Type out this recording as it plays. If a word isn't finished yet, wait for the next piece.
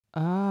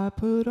I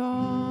put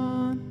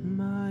on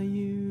my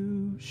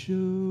usual,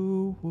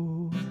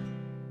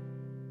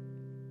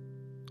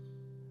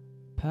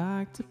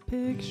 packed a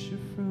picture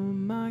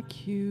from my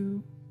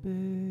cubicle.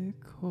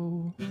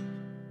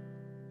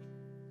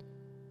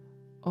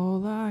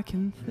 All I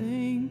can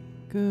think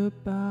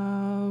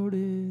about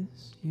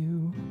is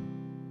you.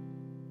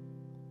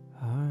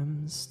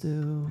 I'm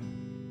still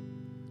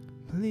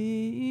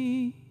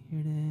bleeding.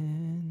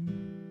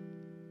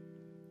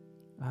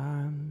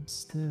 I'm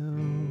still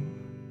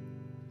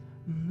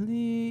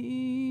bleeding.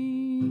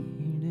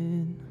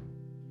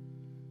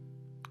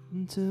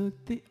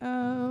 Took the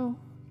L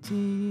to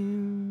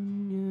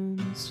Union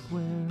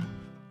Square.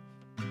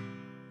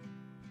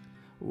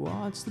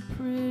 Watch the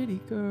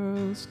pretty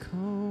girls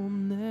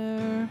comb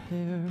their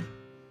hair.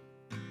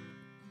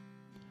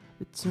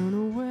 They turn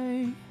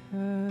away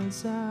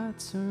as I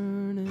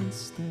turn and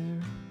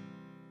stare.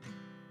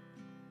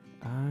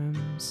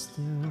 I'm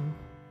still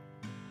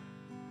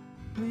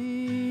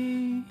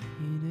bleeding.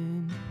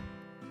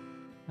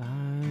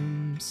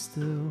 I'm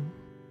still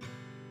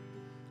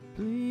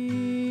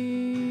bleeding.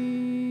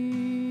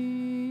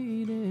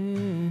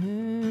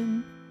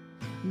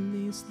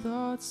 These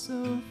thoughts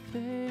of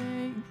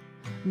pain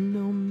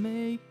don't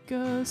make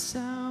a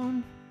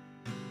sound,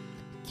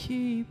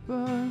 keep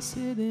us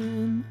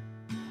hidden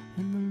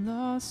and the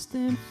lost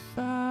and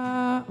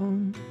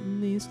found.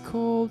 These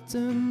colder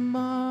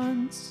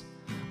months,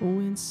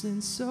 winds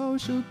and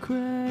social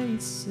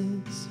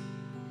graces,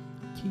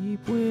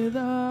 keep with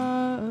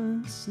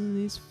us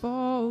these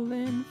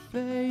fallen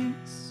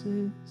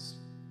faces.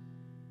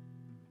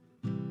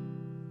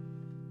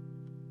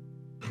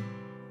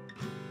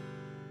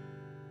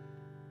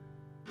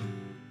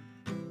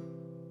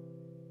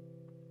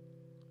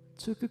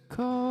 Took a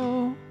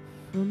call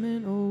from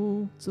an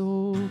old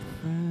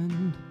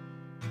friend,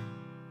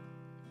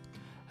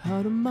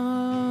 out of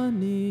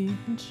money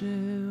in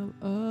jail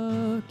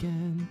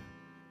again.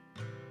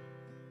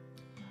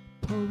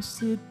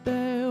 Posted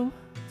bail,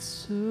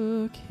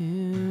 took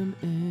him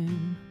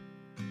in.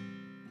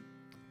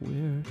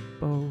 We're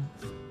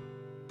both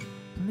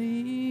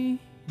bleeding.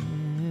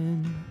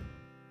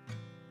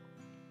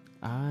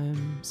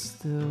 I'm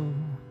still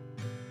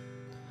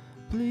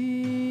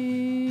bleeding.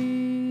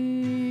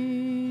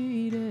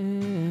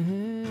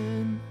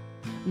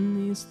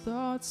 These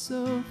thoughts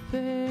of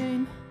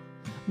pain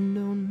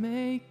don't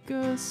make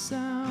a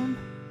sound,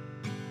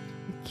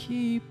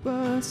 keep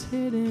us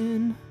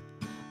hidden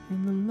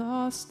in the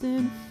lost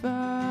and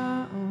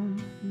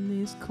found.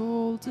 These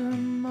colder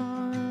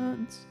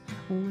months,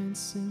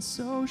 winds and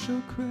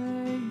social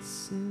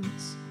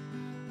graces,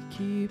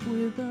 keep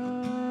with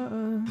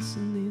us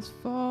in these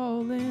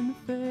fallen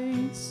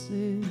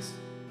faces.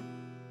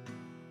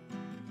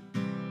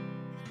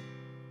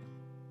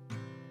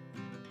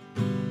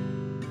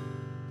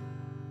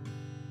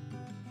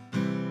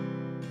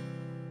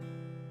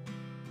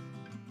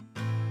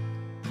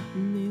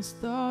 These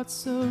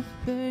thoughts of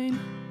pain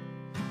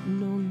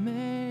don't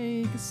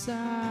make a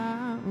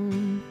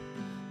sound,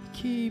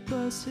 keep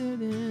us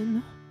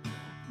hidden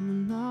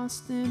and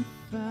lost and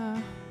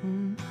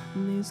found.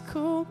 These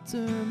colder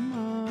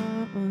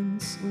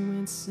months,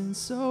 winds and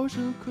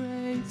social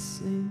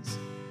graces,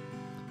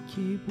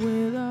 keep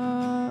with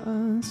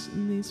us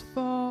these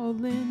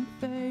fallen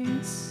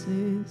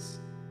faces.